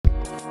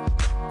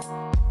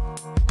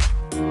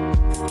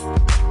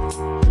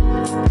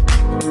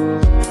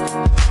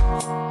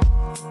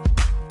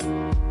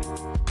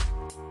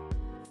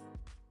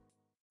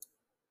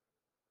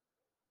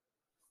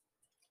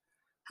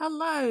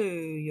Hello,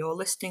 you're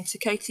listening to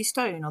Katie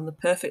Stone on the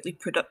Perfectly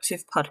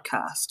Productive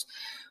podcast,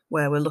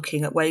 where we're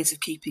looking at ways of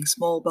keeping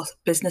small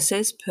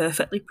businesses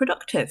perfectly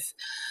productive.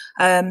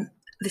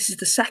 This is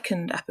the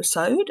second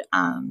episode,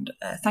 and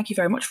thank you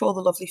very much for all the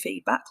lovely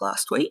feedback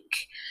last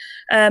week.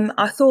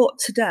 I thought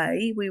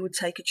today we would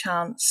take a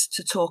chance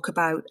to talk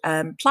about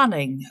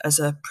planning as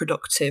a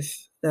productive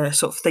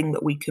sort of thing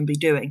that we can be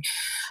doing.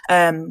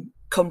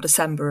 Come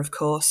December, of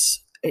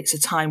course, it's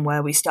a time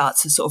where we start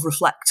to sort of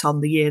reflect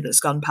on the year that's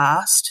gone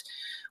past,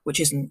 which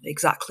isn't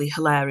exactly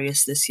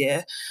hilarious this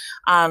year,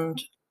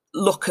 and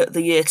look at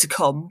the year to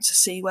come to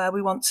see where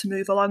we want to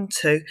move along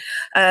to.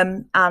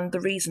 And the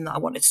reason that I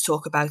wanted to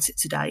talk about it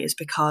today is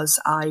because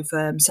I've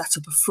set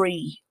up a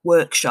free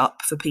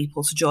workshop for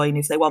people to join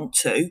if they want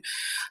to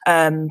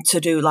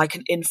do like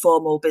an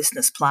informal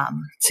business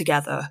plan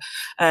together.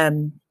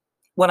 When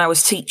I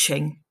was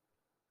teaching,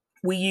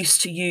 we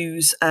used to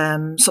use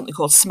something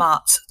called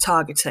SMART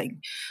targeting,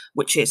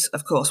 which is,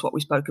 of course, what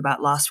we spoke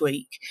about last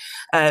week,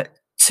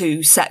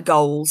 to set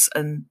goals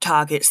and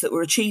targets that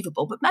were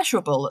achievable but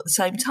measurable at the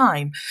same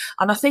time.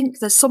 And I think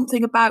there's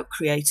something about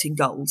creating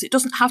goals. It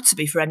doesn't have to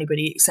be for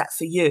anybody except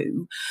for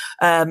you,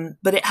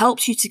 but it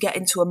helps you to get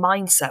into a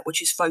mindset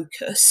which is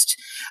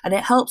focused, and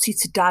it helps you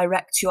to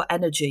direct your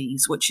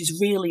energies, which is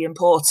really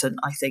important,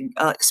 I think,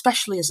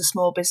 especially as a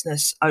small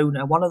business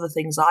owner. One of the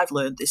things I've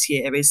learned this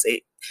year is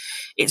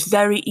it's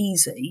very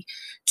easy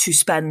to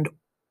spend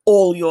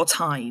all your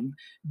time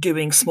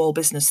doing small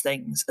business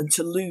things and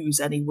to lose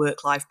any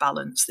work-life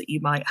balance that you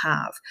might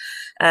have.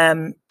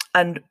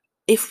 And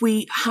if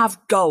we have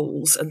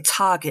goals and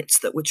targets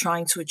that we're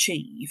trying to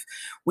achieve,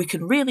 we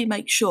can really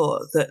make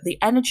sure that the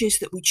energies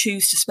that we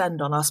choose to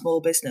spend on our small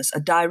business are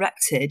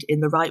directed in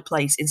the right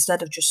place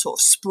instead of just sort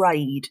of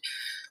sprayed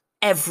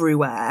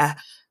everywhere,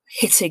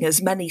 hitting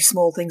as many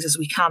small things as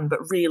we can, but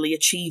really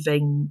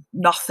achieving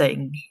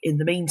nothing in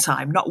the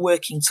meantime, not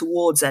working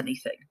towards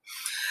anything.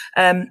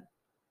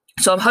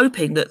 So I'm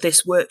hoping that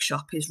this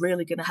workshop is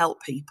really going to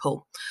help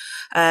people.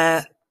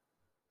 And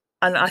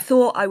I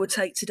thought I would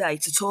take today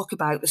to talk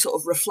about the sort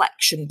of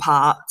reflection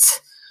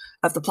part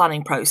of the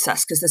planning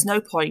process, because there's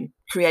no point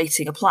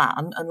creating a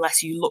plan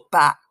unless you look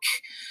back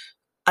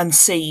and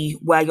see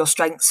where your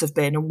strengths have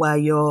been and where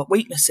your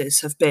weaknesses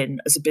have been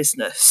as a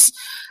business.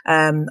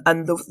 And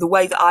the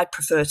way that I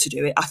prefer to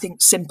do it, I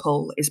think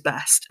simple is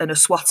best. And a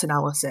SWOT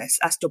analysis,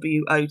 SWOT,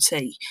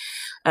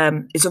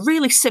 is a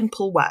really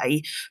simple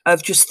way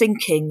of just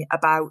thinking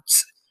about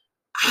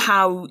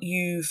how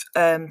you've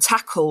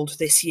tackled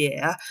this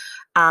year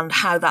and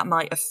how that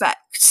might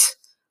affect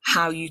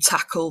how you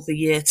tackle the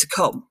year to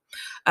come.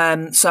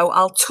 So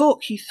I'll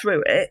talk you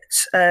through it.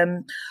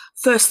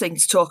 First thing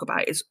to talk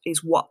about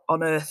is what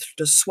on earth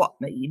does SWOT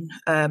mean?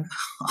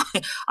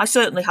 I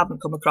certainly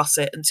haven't come across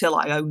it until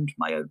I owned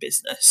my own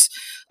business.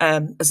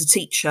 As a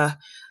teacher,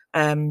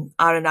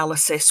 our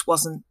analysis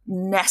wasn't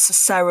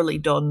necessarily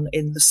done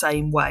in the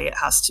same way, it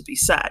has to be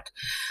said.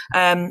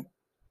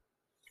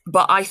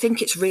 But I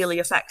think it's really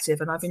effective,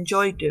 and I've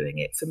enjoyed doing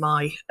it for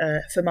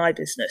my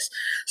business.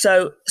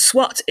 So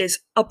SWOT is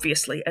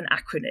obviously an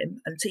acronym,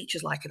 and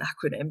teachers like an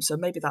acronym, so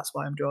maybe that's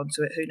why I'm drawn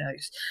to it, who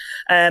knows.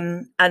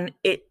 And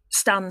it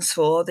stands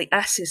for, the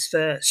S is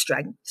for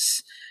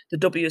strengths, the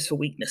W is for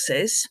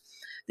weaknesses,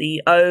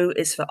 the O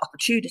is for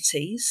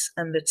opportunities,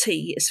 and the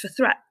T is for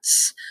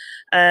threats.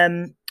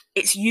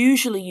 It's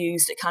usually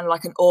used at kind of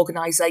like an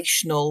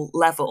organizational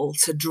level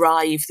to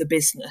drive the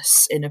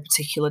business in a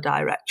particular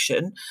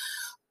direction.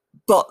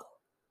 But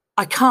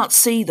I can't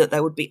see that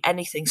there would be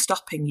anything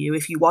stopping you,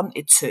 if you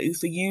wanted to,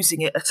 for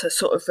using it at a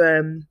sort of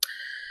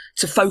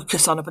to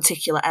focus on a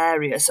particular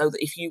area. So that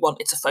if you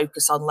wanted to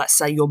focus on, let's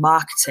say, your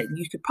marketing,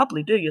 you could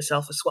probably do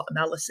yourself a SWOT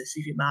analysis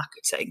of your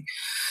marketing.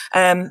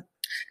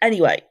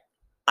 Anyway,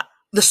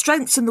 the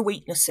strengths and the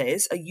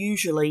weaknesses are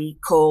usually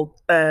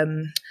called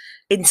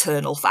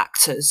internal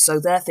factors. So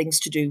they're things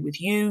to do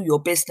with you,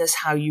 your business,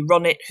 how you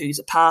run it, who's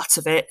a part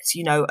of it,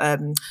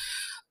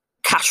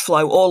 cash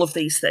flow, all of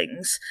these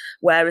things,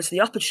 whereas the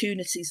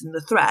opportunities and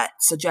the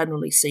threats are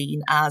generally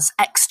seen as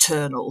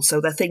external. So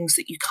they're things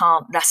that you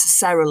can't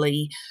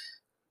necessarily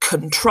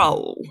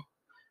control,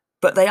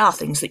 but they are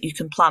things that you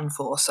can plan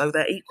for, so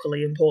they're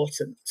equally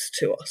important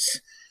to us.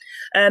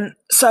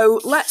 So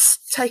let's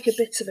take a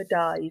bit of a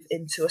dive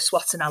into a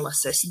SWOT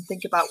analysis and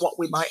think about what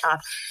we might add.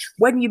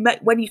 When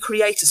you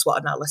create a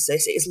SWOT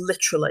analysis, it is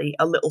literally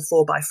a little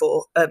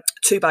 4x4,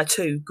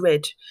 2x2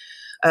 grid.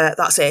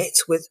 That's it,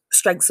 with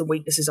strengths and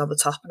weaknesses on the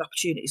top and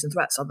opportunities and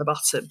threats on the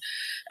bottom.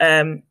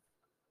 And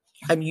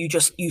you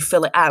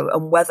fill it out,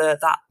 and whether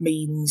that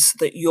means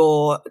that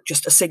you're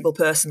just a single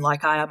person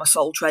like I am, a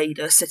sole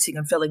trader, sitting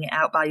and filling it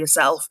out by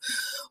yourself,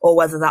 or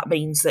whether that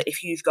means that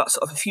if you've got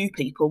sort of a few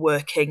people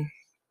working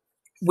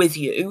with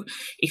you,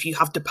 if you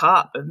have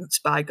departments,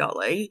 by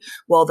golly,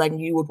 well, then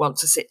you would want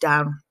to sit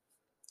down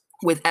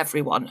with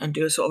everyone and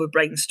do a sort of a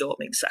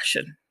brainstorming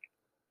session.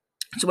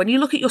 So when you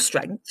look at your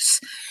strengths,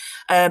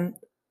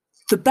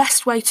 the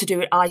best way to do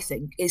it, I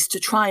think, is to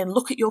try and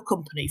look at your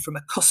company from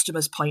a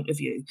customer's point of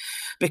view,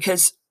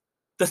 because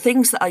the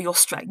things that are your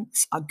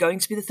strengths are going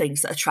to be the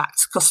things that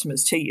attract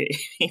customers to you.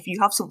 If you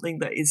have something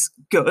that is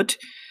good,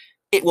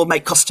 it will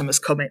make customers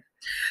come in.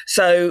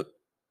 So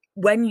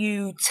when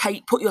you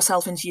put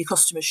yourself into your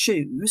customer's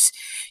shoes,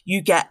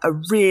 you get a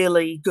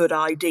really good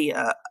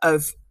idea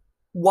of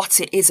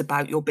what it is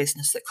about your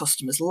business that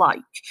customers like.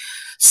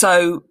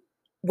 So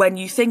when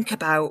you think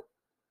about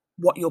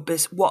what your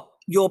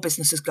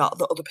business has got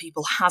that other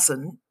people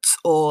hasn't,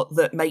 or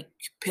that make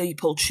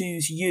people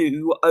choose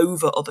you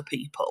over other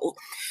people,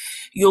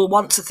 you'll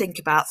want to think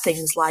about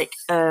things like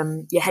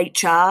your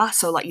HR,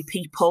 so like your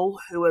people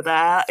who are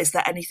there. Is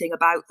there anything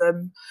about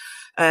them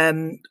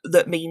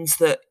that means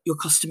that your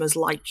customers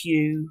like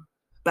you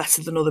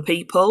better than other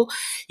people?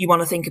 You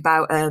want to think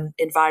about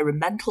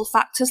environmental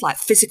factors, like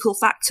physical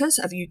factors.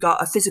 Have you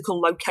got a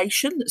physical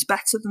location that's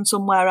better than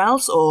somewhere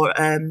else, or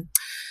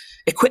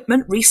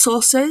equipment,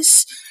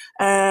 resources?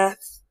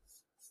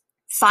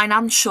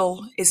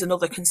 Financial is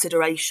another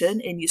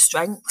consideration in your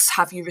strengths.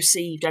 Have you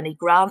received any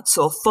grants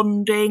or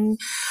funding?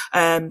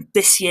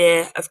 This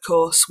year, of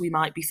course, we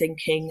might be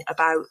thinking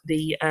about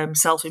the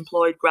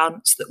self-employed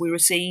grants that we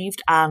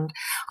received. And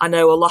I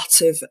know a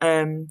lot of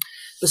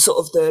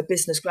the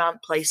business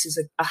grant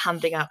places are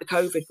handing out the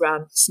COVID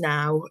grants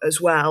now as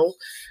well.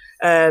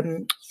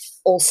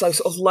 Also,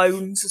 sort of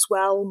loans as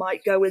well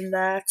might go in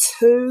there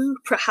too,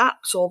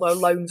 perhaps, although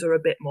loans are a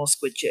bit more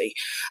squidgy.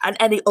 And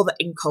any other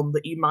income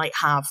that you might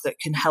have that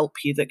can help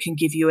you, that can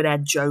give you an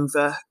edge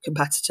over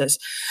competitors.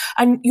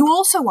 And you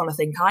also want to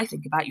think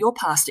about your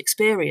past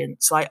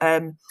experience, like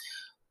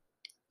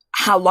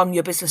how long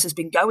your business has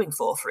been going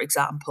for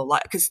example.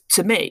 Like, because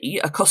to me,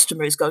 a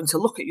customer is going to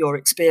look at your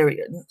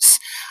experience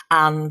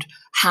and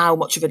how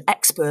much of an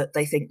expert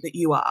they think that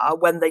you are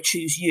when they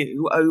choose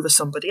you over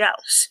somebody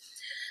else.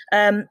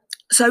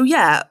 So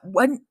yeah,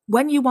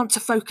 when you want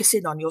to focus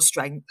in on your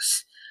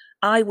strengths,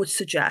 I would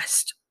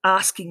suggest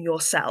asking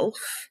yourself,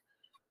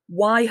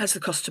 why has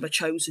the customer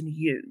chosen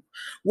you?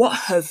 What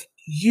have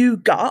you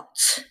got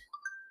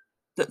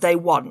that they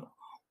want?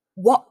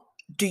 What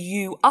do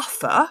you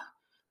offer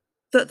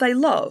that they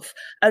love?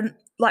 And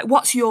like,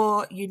 what's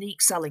your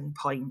unique selling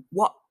point?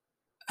 What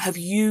have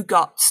you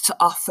got to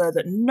offer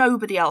that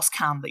nobody else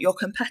can, that your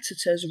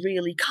competitors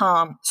really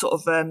can't sort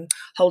of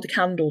hold a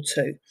candle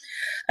to?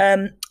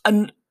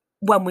 And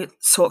when we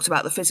talked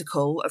about the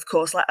physical, of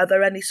course, like, are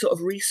there any sort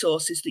of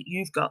resources that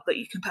you've got that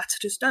your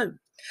competitors don't?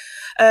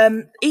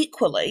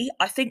 Equally,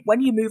 I think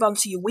when you move on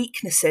to your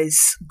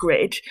weaknesses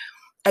grid,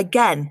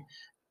 again,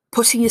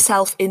 putting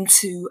yourself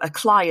into a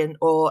client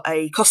or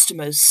a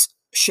customer's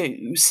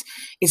shoes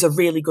is a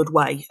really good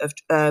way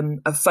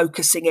of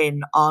focusing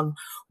in on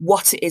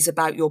what it is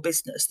about your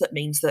business that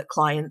means that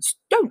clients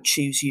don't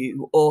choose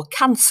you or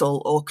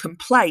cancel or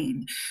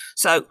complain.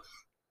 So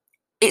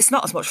it's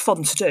not as much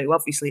fun to do.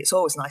 Obviously, it's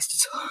always nice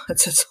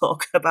to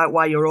talk about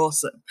why you're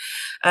awesome,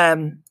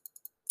 and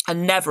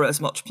never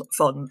as much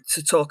fun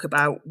to talk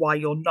about why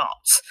you're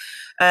not.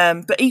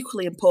 But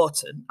equally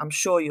important, I'm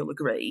sure you'll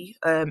agree,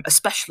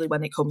 especially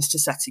when it comes to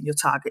setting your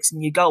targets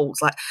and your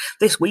goals. Like,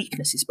 this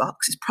weaknesses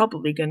box is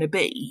probably going to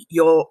be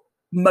your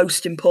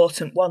most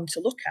important one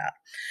to look at.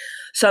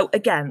 So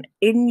again,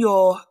 in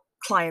your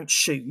client's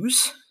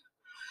shoes,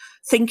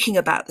 thinking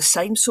about the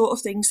same sort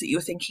of things that you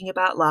were thinking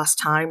about last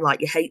time,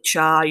 like your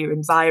HR, your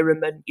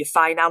environment, your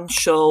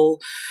financial,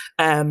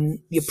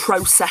 your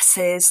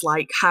processes,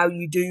 like how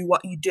you do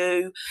what you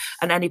do,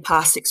 and any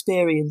past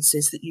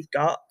experiences that you've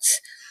got.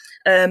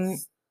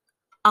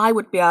 I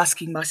would be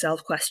asking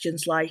myself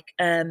questions like,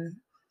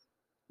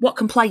 what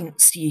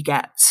complaints do you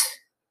get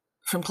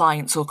from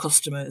clients or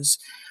customers?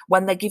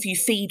 When they give you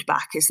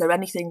feedback, is there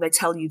anything they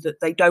tell you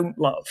that they don't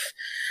love?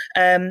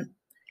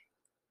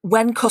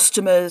 When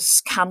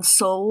customers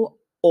cancel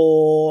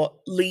or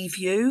leave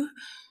you,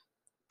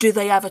 do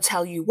they ever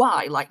tell you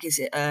why? Like, is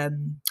it a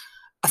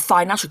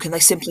financial, can they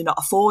simply not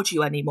afford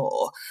you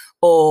anymore?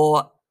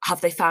 Or have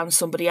they found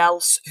somebody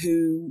else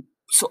who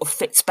sort of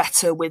fits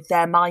better with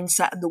their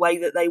mindset and the way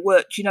that they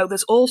work? You know,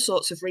 there's all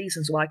sorts of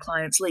reasons why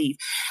clients leave.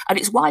 And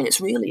it's why it's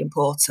really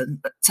important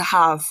to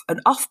have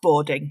an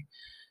offboarding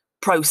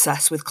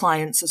process with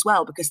clients as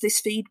well, because this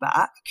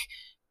feedback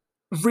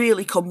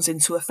really comes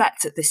into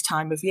effect at this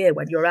time of year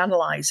when you're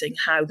analysing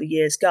how the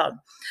year's gone.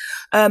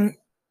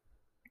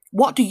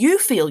 What do you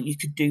feel you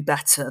could do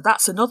better?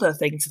 That's another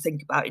thing to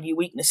think about in your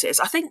weaknesses.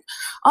 I think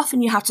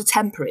often you have to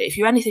temper it. If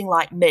you're anything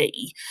like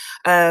me,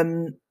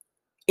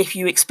 if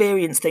you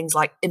experience things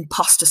like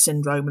imposter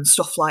syndrome and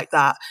stuff like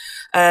that,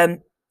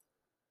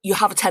 you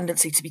have a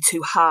tendency to be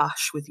too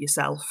harsh with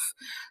yourself.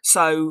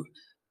 So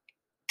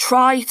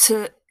try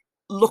to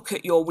look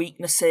at your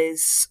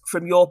weaknesses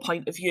from your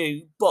point of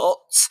view,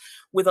 but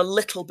with a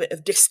little bit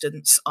of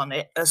distance on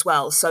it as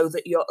well, so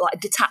that you're like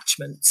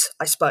detachment,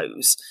 I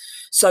suppose,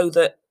 so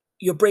that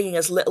you're bringing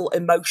as little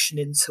emotion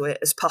into it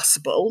as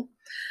possible.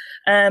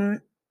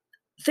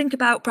 Think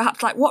about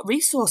perhaps like, what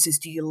resources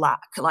do you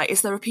lack? Like,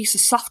 is there a piece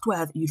of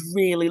software that you'd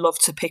really love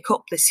to pick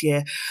up this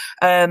year?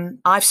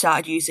 I've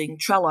started using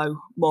Trello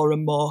more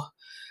and more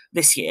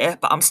this year,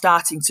 but I'm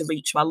starting to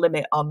reach my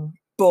limit on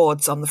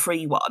boards on the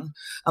free one,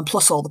 and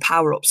plus all the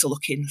power-ups are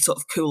looking sort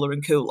of cooler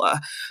and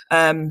cooler.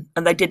 And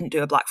they didn't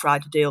do a Black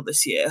Friday deal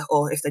this year,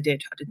 or if they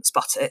did, I didn't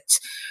spot it.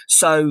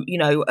 So,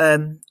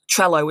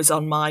 Trello is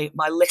on my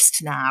list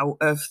now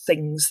of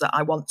things that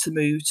I want to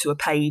move to a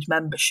paid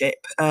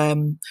membership.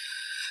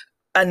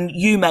 And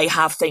you may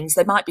have things,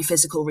 they might be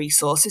physical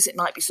resources. It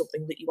might be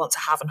something that you want to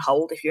have and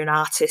hold. If you're an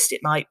artist,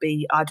 it might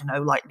be, I don't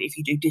know, like if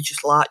you do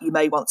digital art, you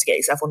may want to get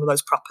yourself one of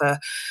those proper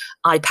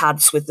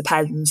iPads with the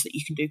pens that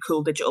you can do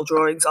cool digital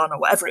drawings on, or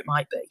whatever it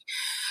might be.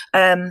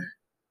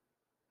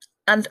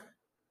 And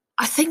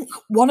I think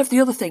one of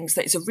the other things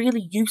that is a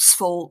really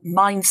useful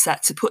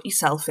mindset to put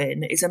yourself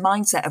in is a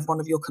mindset of one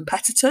of your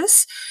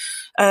competitors.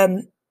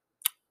 And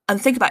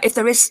think about if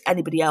there is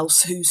anybody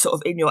else who's sort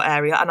of in your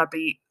area, and I'd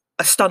be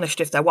astonished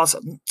if there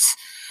wasn't,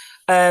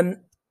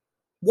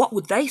 what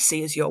would they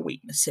see as your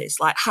weaknesses?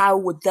 Like, how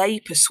would they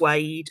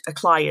persuade a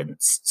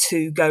client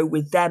to go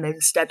with them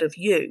instead of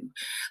you?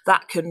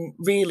 That can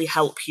really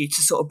help you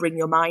to sort of bring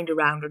your mind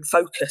around and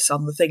focus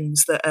on the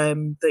things that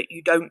that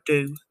you don't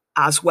do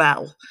as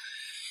well.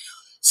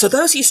 So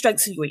those are your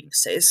strengths and your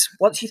weaknesses.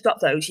 Once you've got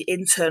those, your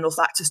internal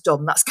factors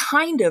done, that's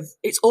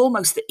it's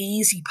almost the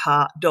easy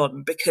part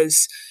done,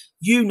 because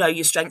you know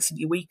your strengths and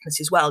your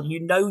weaknesses well. You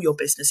know your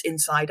business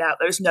inside out.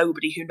 There's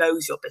nobody who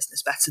knows your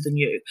business better than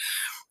you.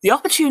 The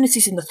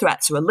opportunities and the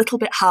threats are a little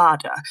bit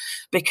harder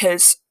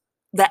because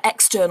they're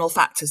external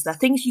factors. They're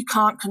things you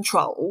can't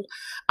control,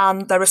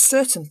 and there are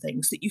certain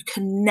things that you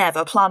can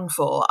never plan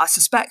for. I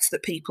suspect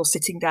that people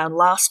sitting down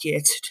last year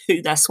to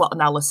do their SWOT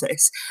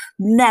analysis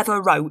never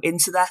wrote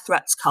into their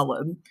threats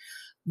column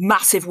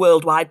massive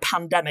worldwide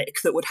pandemic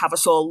that would have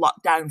us all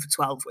locked down for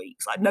 12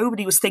 weeks. Like,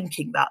 nobody was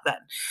thinking that then.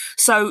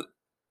 So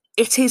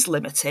it is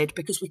limited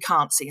because we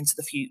can't see into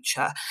the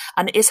future,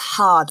 and it is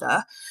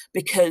harder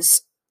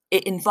because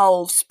it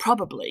involves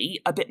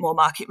probably a bit more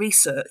market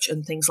research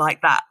and things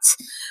like that.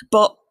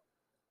 But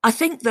I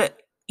think that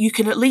you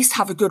can at least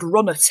have a good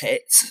run at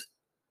it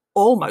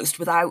almost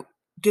without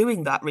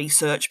doing that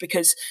research,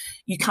 because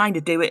you kind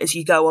of do it as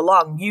you go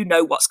along. You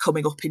know what's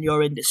coming up in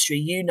your industry.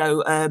 You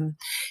know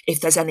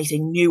if there's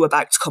anything new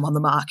about to come on the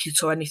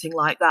market or anything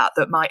like that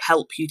that might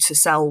help you to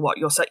sell what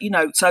you're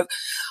selling. So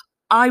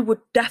I would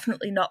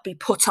definitely not be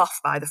put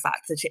off by the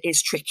fact that it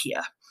is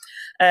trickier.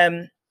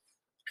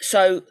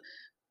 So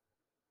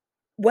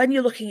when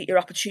you're looking at your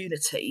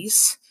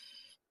opportunities,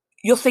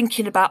 you're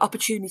thinking about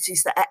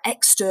opportunities that are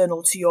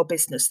external to your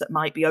business that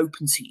might be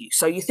open to you.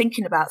 So you're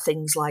thinking about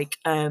things like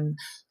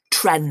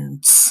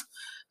trends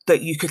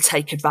that you could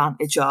take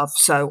advantage of.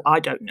 So I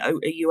don't know, are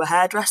you a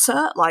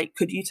hairdresser? Like,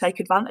 could you take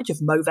advantage of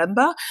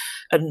Movember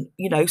and,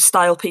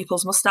 style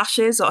people's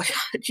mustaches? Or,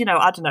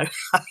 I don't know.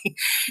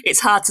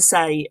 It's hard to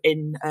say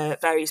in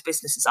various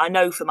businesses. I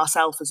know for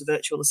myself as a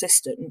virtual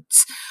assistant,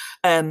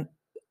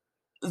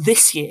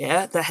 this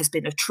year, there has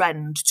been a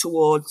trend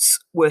towards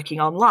working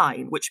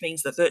online, which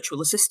means that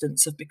virtual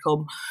assistants have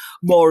become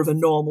more of a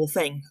normal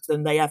thing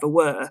than they ever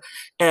were.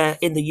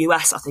 In the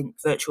US, I think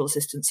virtual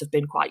assistants have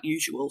been quite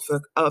usual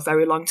for a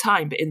very long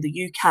time, but in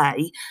the UK,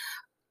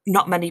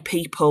 not many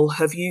people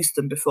have used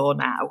them before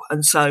now.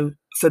 And so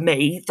for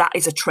me, that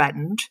is a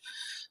trend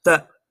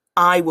that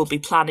I will be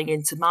planning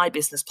into my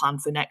business plan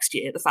for next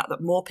year, the fact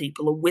that more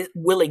people are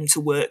willing to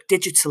work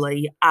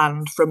digitally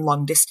and from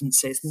long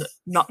distances,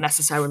 not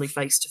necessarily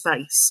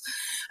face-to-face.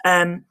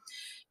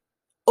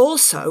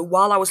 Also,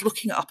 while I was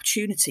looking at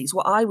opportunities,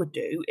 what I would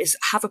do is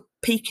have a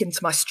peek into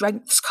my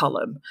strengths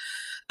column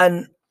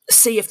and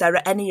see if there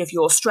are any of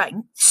your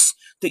strengths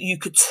that you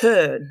could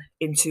turn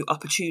into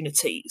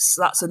opportunities.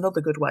 So that's another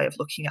good way of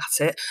looking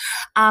at it.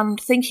 And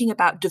thinking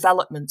about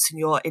developments in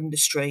your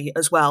industry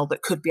as well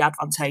that could be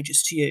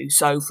advantageous to you.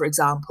 So, for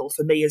example,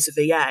 for me as a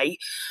VA,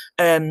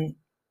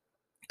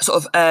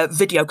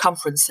 video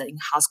conferencing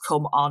has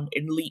come on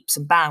in leaps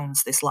and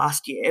bounds this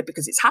last year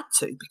because it's had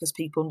to, because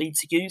people need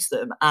to use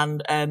them.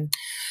 And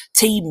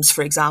Teams,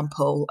 for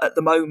example, at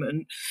the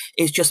moment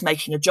is just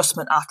making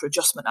adjustment after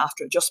adjustment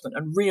after adjustment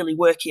and really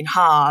working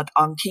hard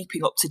on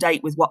keeping up to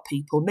date with what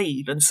people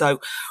need. And so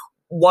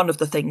one of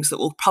the things that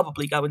will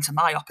probably go into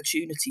my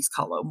opportunities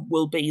column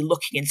will be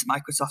looking into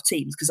Microsoft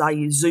Teams, because I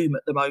use Zoom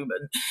at the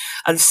moment,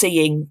 and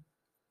seeing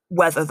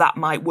whether that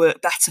might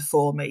work better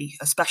for me,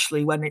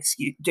 especially when it's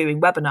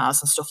doing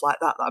webinars and stuff like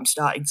that I'm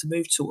starting to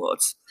move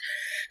towards.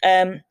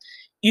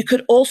 You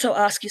could also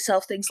ask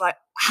yourself things like,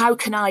 how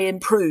can I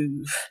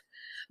improve?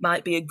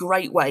 Might be a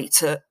great way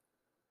to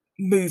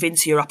move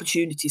into your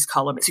opportunities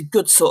column. It's a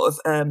good sort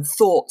of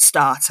thought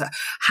starter.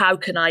 How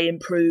can I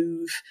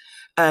improve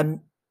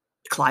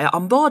client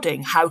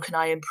onboarding? How can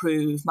I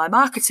improve my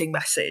marketing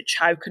message?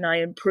 How can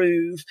I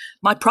improve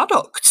my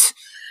product?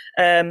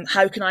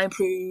 How can I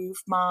improve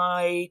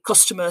my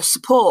customer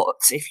support?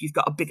 If you've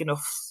got a big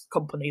enough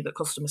company that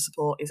customer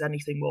support is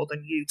anything more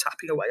than you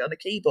tapping away on a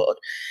keyboard.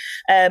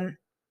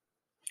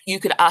 You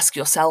could ask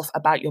yourself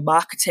about your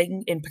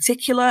marketing in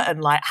particular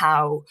and like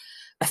how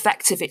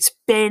effective it's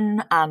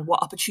been and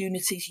what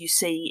opportunities you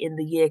see in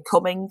the year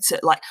coming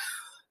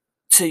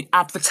to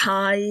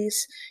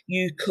advertise.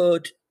 You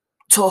could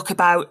talk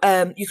about,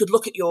 you could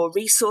look at your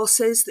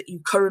resources that you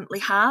currently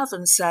have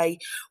and say,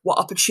 what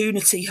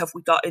opportunity have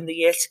we got in the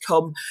year to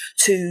come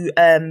to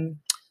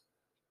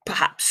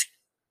perhaps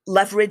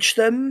leverage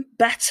them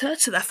better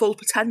to their full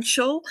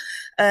potential,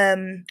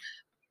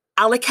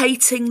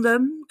 allocating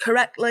them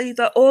correctly.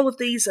 That all of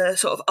these are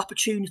sort of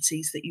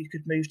opportunities that you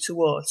could move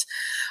towards.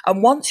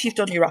 And once you've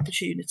done your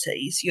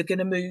opportunities, you're going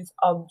to move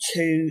on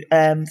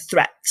to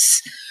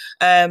threats,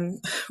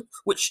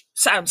 which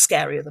sounds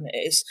scarier than it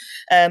is.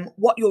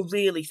 What you're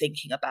really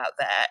thinking about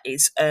there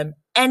is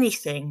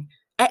anything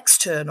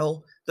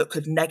external that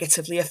could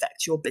negatively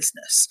affect your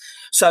business.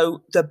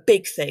 So the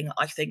big thing,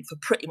 I think, for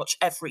pretty much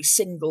every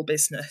single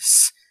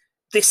business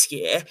this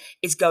year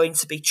is going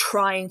to be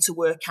trying to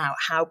work out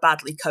how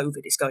badly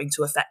COVID is going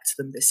to affect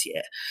them this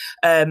year.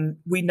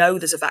 We know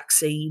there's a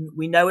vaccine.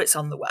 We know it's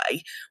on the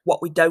way.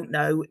 What we don't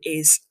know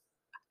is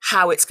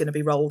how it's going to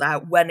be rolled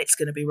out, when it's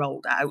going to be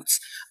rolled out,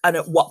 and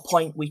at what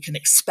point we can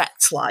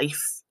expect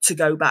life to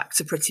go back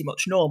to pretty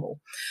much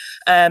normal.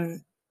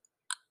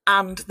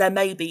 And there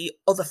may be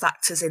other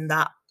factors in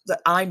that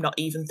I'm not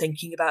even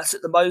thinking about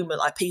at the moment,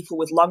 like people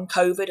with long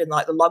COVID and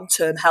like the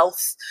long-term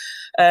health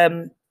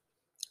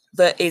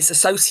that is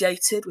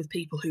associated with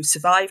people who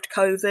survived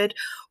COVID.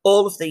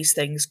 All of these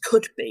things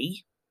could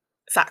be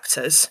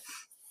factors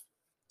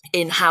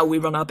in how we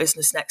run our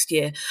business next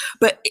year.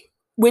 But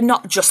we're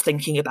not just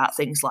thinking about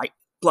things like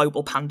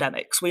global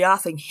pandemics. We are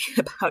thinking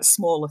about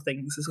smaller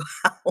things as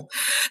well.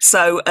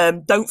 So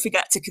don't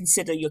forget to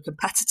consider your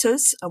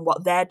competitors and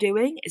what they're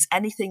doing. Is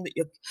anything that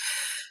your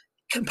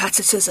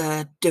competitors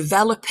are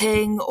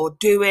developing or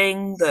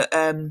doing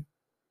that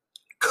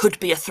could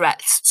be a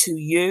threat to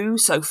you?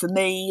 So for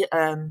me,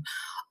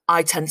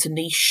 I tend to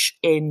niche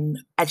in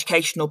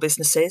educational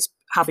businesses,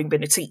 having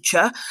been a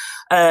teacher.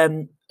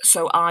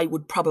 So I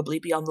would probably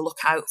be on the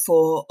lookout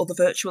for other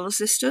virtual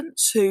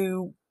assistants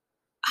who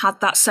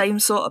had that same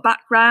sort of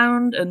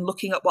background and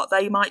looking at what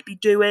they might be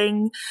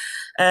doing.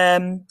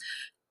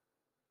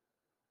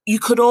 You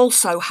could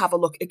also have a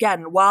look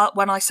again,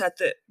 when I said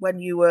that when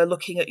you were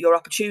looking at your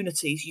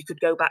opportunities, you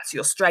could go back to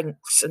your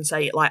strengths and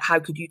say, like, how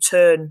could you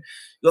turn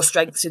your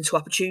strengths into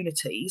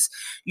opportunities?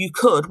 You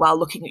could, while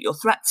looking at your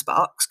threats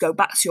box, go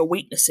back to your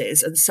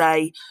weaknesses and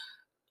say,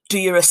 do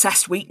your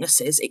assessed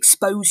weaknesses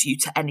expose you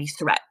to any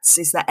threats?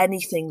 Is there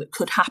anything that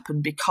could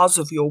happen because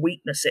of your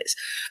weaknesses?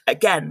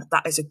 Again,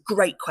 that is a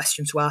great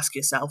question to ask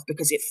yourself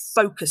because it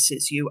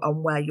focuses you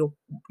on where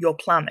you're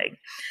planning.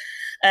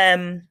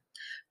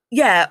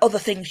 Other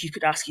things you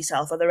could ask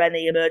yourself, are there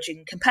any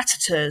emerging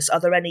competitors? Are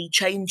there any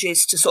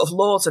changes to sort of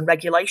laws and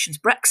regulations?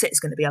 Brexit is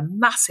going to be a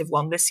massive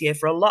one this year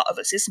for a lot of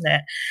us, isn't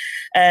it?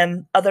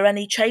 Are there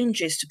any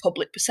changes to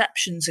public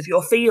perceptions of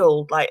your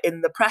field, like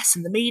in the press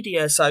and the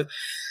media? So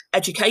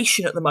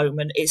education at the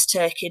moment is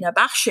taking a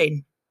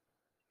bashing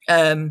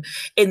in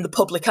the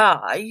public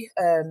eye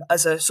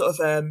as a sort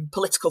of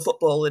political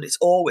football that it's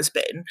always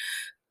been.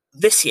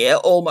 This year,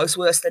 almost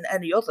worse than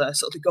any other.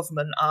 Sort of the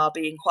government are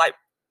being quite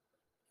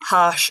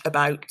harsh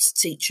about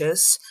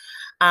teachers,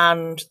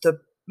 and the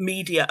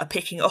media are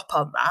picking up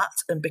on that.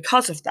 And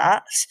because of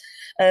that,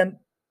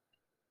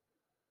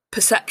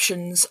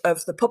 perceptions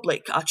of the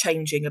public are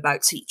changing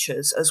about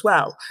teachers as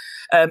well.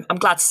 I'm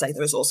glad to say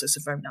there is also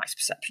some very nice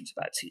perceptions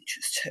about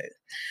teachers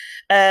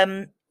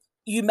too.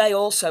 You may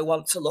also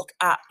want to look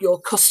at your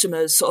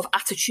customers' sort of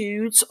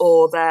attitudes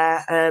or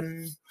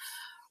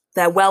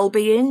their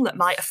well-being that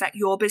might affect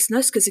your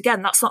business, because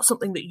again, that's not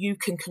something that you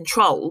can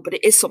control, but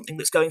it is something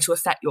that's going to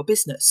affect your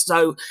business.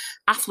 So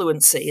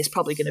affluency is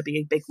probably going to be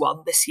a big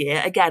one this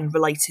year, again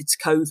related to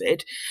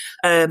COVID.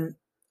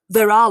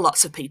 There are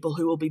lots of people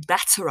who will be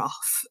better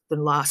off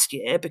than last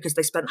year because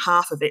they spent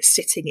half of it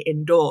sitting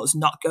indoors,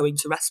 not going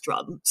to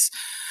restaurants,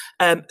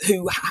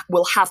 who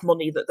will have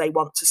money that they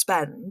want to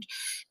spend.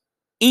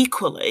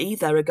 Equally,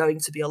 there are going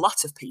to be a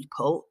lot of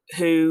people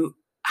who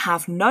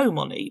have no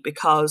money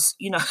because,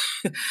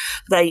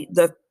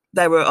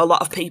 there were a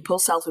lot of people,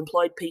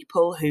 self-employed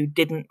people, who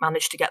didn't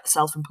manage to get the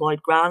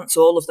self-employed grants.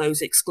 All of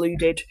those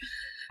excluded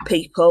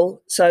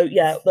people. So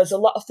there's a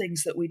lot of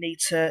things that we need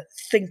to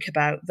think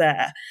about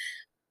there.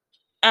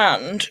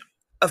 And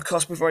of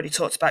course, we've already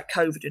talked about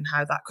COVID and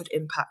how that could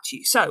impact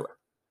you. So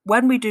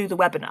when we do the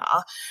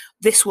webinar,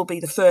 this will be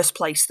the first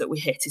place that we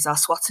hit, is our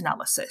SWOT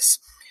analysis.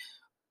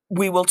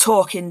 We will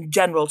talk in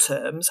general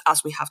terms,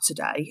 as we have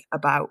today,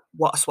 about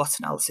what a SWOT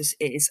analysis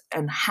is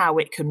and how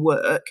it can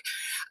work.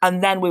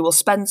 And then we will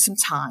spend some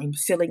time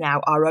filling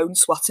out our own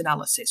SWOT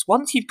analysis.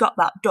 Once you've got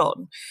that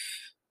done,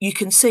 you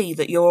can see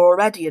that you're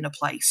already in a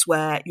place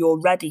where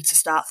you're ready to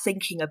start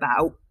thinking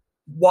about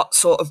what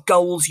sort of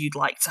goals you'd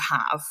like to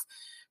have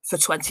for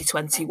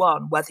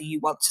 2021, whether you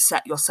want to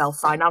set yourself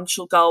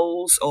financial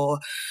goals or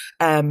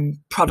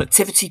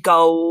productivity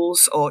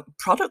goals or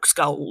products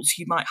goals.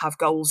 You might have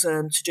goals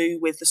to do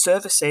with the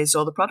services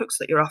or the products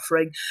that you're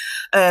offering.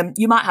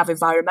 You might have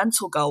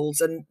environmental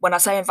goals. And when I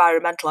say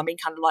environmental, I mean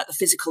kind of like the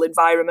physical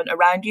environment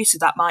around you. So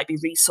that might be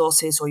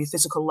resources or your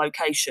physical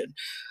location,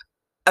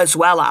 as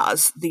well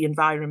as the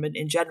environment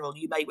in general.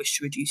 You may wish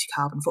to reduce your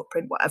carbon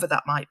footprint, whatever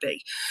that might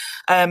be.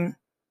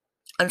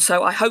 And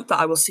so I hope that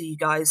I will see you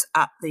guys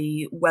at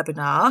the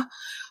webinar.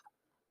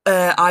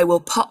 I will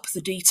pop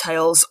the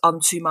details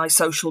onto my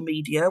social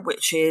media,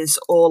 which is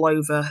all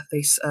over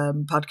this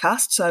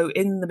podcast. So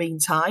in the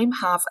meantime,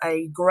 have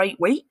a great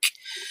week.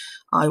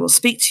 I will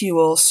speak to you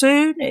all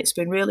soon. It's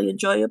been really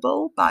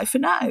enjoyable. Bye for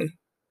now.